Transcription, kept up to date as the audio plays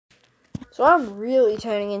So I'm really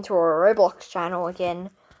turning into a Roblox channel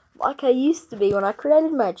again, like I used to be when I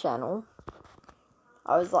created my channel.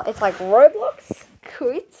 I was like, it's like Roblox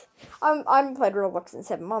quit. I haven't played Roblox in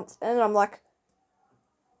 7 months, and then I'm like,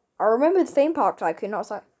 I remember the theme park tycoon. I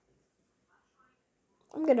was like,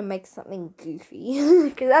 I'm gonna make something goofy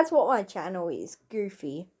because that's what my channel is,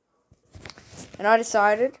 goofy. And I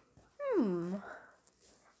decided, I'm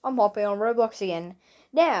hopping on Roblox again.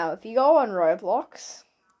 Now, if you go on Roblox,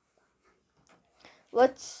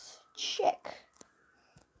 let's check.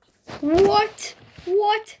 What?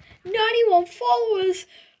 91 followers?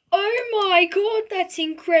 Oh my god, that's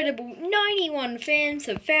incredible. 91 fans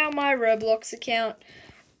have found my Roblox account.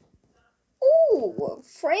 Ooh,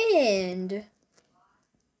 friend.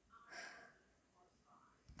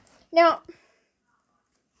 Now,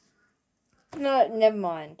 no, never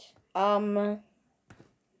mind.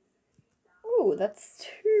 Ooh, that's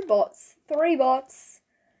 2 bots, 3 bots.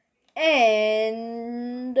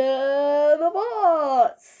 And the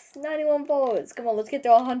bots, 91 followers. Come on, let's get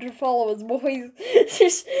to 100 followers, boys.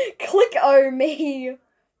 Just click on me.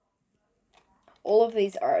 All of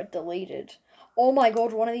these are deleted. Oh my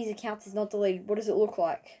god, one of these accounts is not deleted. What does it look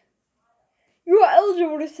like? You are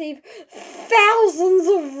eligible to receive thousands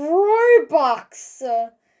of Robux.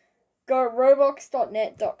 Go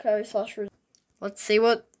roblox.net.co/. Let's see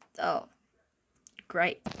what... Oh,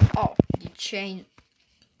 great. Oh, you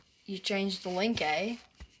changed the link, eh?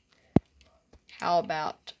 How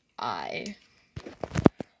about I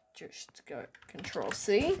just go Control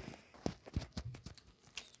C.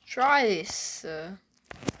 Try this.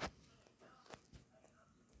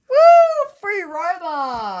 Woo! Free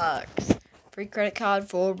Robux! Free credit card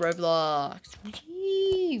for Roblox.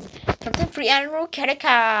 Woo! Something free annual credit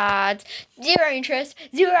cards. 0 interest,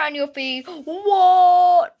 0 annual fee.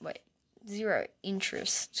 What? Wait, 0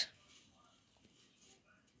 interest.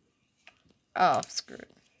 Oh, screw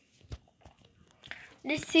it.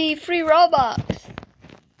 Let's see, free Robux.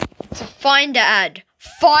 So Finder ad.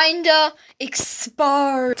 Finder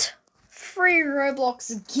exposed. Free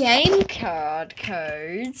Roblox game card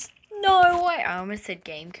codes. No way. I almost said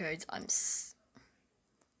game codes.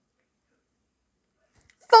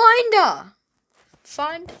 Finder.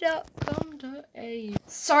 Finder.com.au.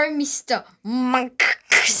 Sorry, Mr.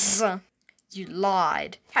 Monks. You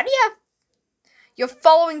lied. How do you have... You're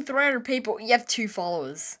following 300 people. You have 2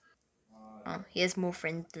 followers. Oh, he has more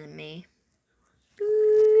friends than me.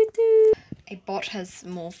 A bot has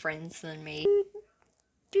more friends than me.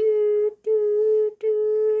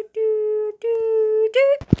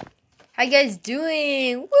 How you guys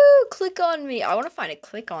doing? Woo! Click on me. I want to find a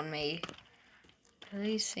click on me.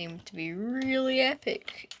 These seem to be really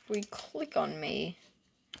epic. If we click on me,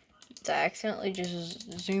 I accidentally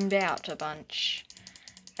just zoomed out a bunch.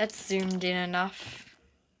 That's zoomed in enough.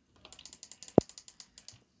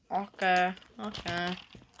 Okay.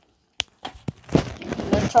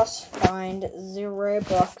 Let us find the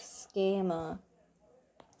Roblox scammer.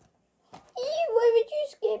 Why would you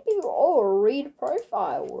scare people? Oh, read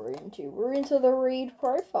profile we're into the read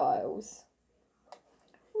profiles.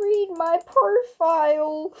 Read my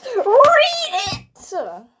profile. Read it!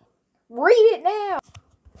 Read it now!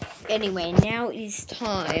 Anyway, now it is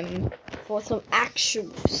time for some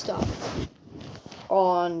actual stuff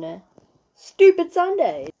on Stupid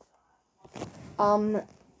Sundays.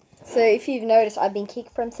 So if you've noticed, I've been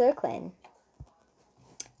kicked from Circlan.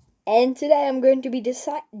 And today I'm going to be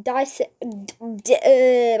dissecting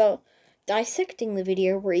the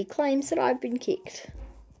video where he claims that I've been kicked.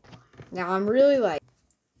 Now I'm really like,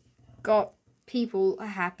 Got people are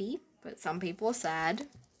happy, but some people are sad.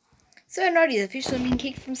 So Noddy's officially been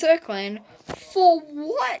kicked from Circlan. For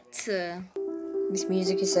what? this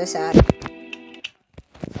music is so sad.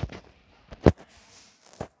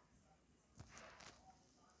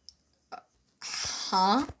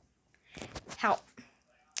 Huh? How?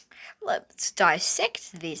 Let's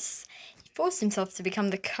dissect this. He forced himself to become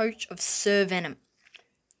the coach of Sir Venom.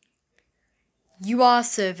 You are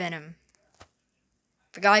Sir Venom.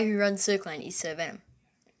 The guy who runs Circlan is Sir Venom.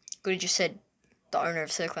 Could have just said the owner of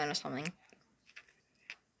Circlan or something.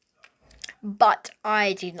 But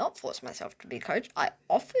I did not force myself to be the coach. I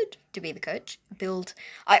offered to be the coach.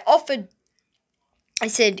 I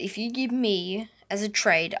said, if you give me, as a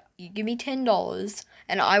trade, you give me $10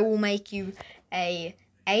 and I will make you a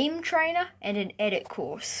aim trainer and an edit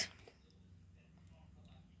course.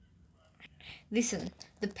 Listen,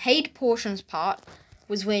 the paid portions part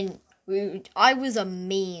was when I was a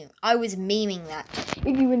meme. I was memeing that.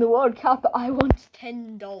 If you win the World Cup, I want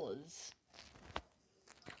 $10.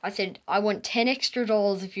 I said, I want $10 extra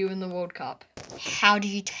if you win the World Cup. How do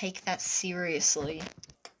you take that seriously?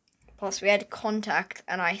 Plus, we had contact,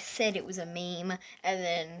 and I said it was a meme, and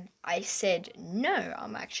then I said, no,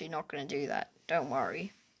 I'm actually not going to do that. Don't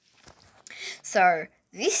worry. So,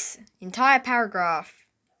 this entire paragraph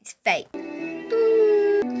is fake.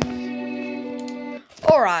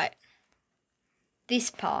 Alright. This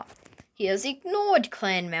part. He has ignored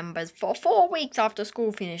clan members for 4 weeks after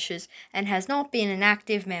school finishes and has not been an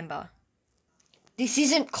active member. This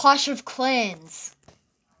isn't Clash of Clans.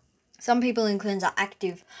 Some people in clans are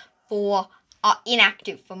inactive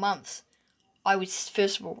for months.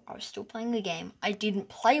 First of all, I was still playing the game. I didn't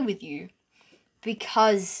play with you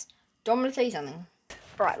because, I'm going to tell you something.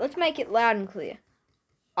 Right, let's make it loud and clear.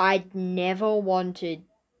 I never wanted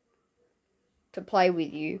to play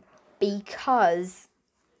with you because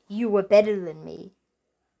you were better than me.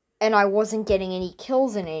 And I wasn't getting any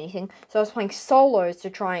kills in anything, so I was playing solos to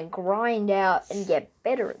try and grind out and get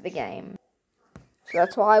better at the game. So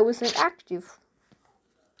that's why I wasn't active.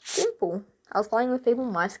 Simple. I was playing with people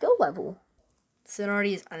my skill level.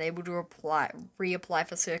 Sonority is unable to reapply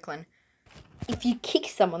for Circlin. If you kick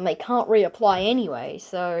someone, they can't reapply anyway,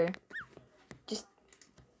 so just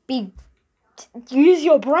use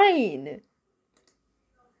your brain.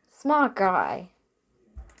 Smart guy.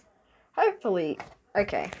 Hopefully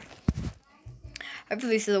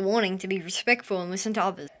this is a warning to be respectful and listen to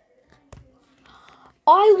others.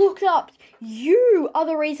 I looked up. You are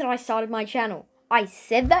the reason I started my channel. I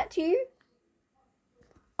said that to you.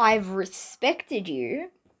 I've respected you,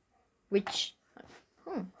 which,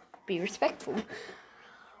 be respectful.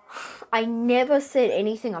 I never said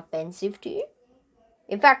anything offensive to you.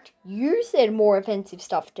 In fact, you said more offensive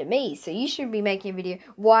stuff to me, so you should be making a video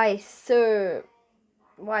why Sir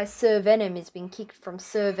Venom has been kicked from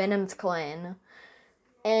Sir Venom's clan.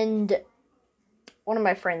 And one of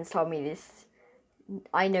my friends told me this.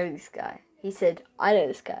 I know this guy. He said, I know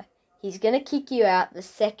this guy. He's going to kick you out the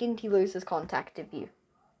second he loses contact of you.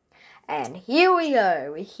 And here we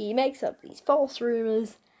go. He makes up these false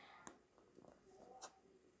rumors.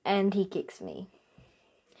 And he kicks me.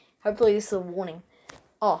 Hopefully this is a warning.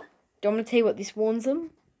 Oh, do you want me to tell you what this warns them?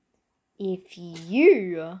 If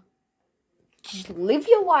you just live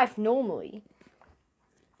your life normally,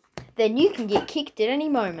 then you can get kicked at any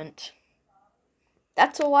moment.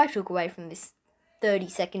 That's all I took away from this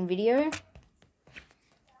 30-second video.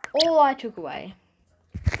 All I took away.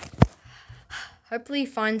 Hopefully he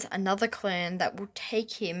finds another clan that will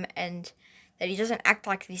take him and that he doesn't act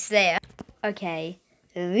like this there. Okay,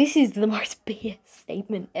 this is the most BS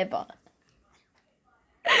statement ever.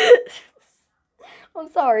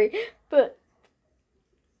 I'm sorry, but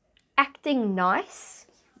acting nice,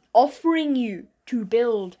 offering you to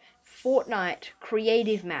build Fortnite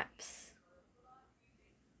creative maps,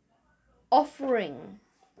 offering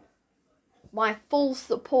my full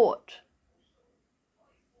support,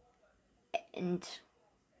 and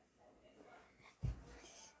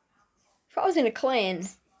if I was in a clan,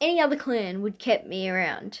 any other clan would kept me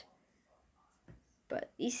around.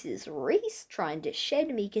 But this is Reese trying to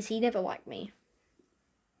shed me because he never liked me.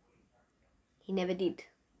 He never did.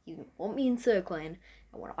 He didn't want me in Sir Clan,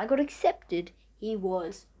 and when I got accepted, you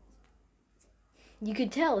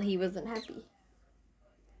could tell he wasn't happy.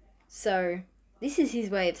 So, this is his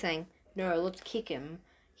way of saying, no, let's kick him.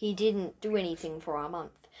 He didn't do anything for a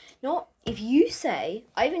month. Not if you say,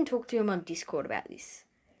 I even talked to him on Discord about this.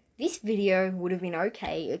 This video would have been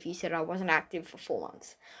okay if you said I wasn't active for 4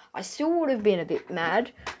 months. I still would have been a bit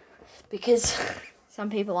mad because some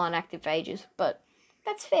people aren't active for ages, but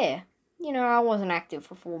that's fair. You know, I wasn't active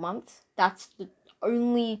for 4 months. That's the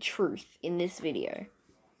only truth in this video.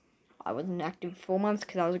 I wasn't active for 4 months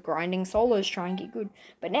because I was grinding solos trying to get good.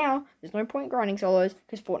 But now, there's no point grinding solos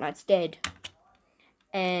because Fortnite's dead.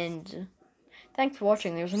 And thanks for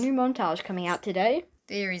watching. There's a new montage coming out today.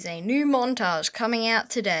 There is a new montage coming out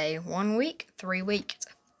today. 1 week, 3 weeks,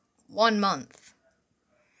 1 month.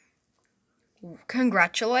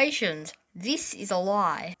 Congratulations. This is a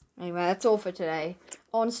lie. Anyway, that's all for today.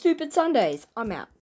 On Stupid Sundays, I'm out.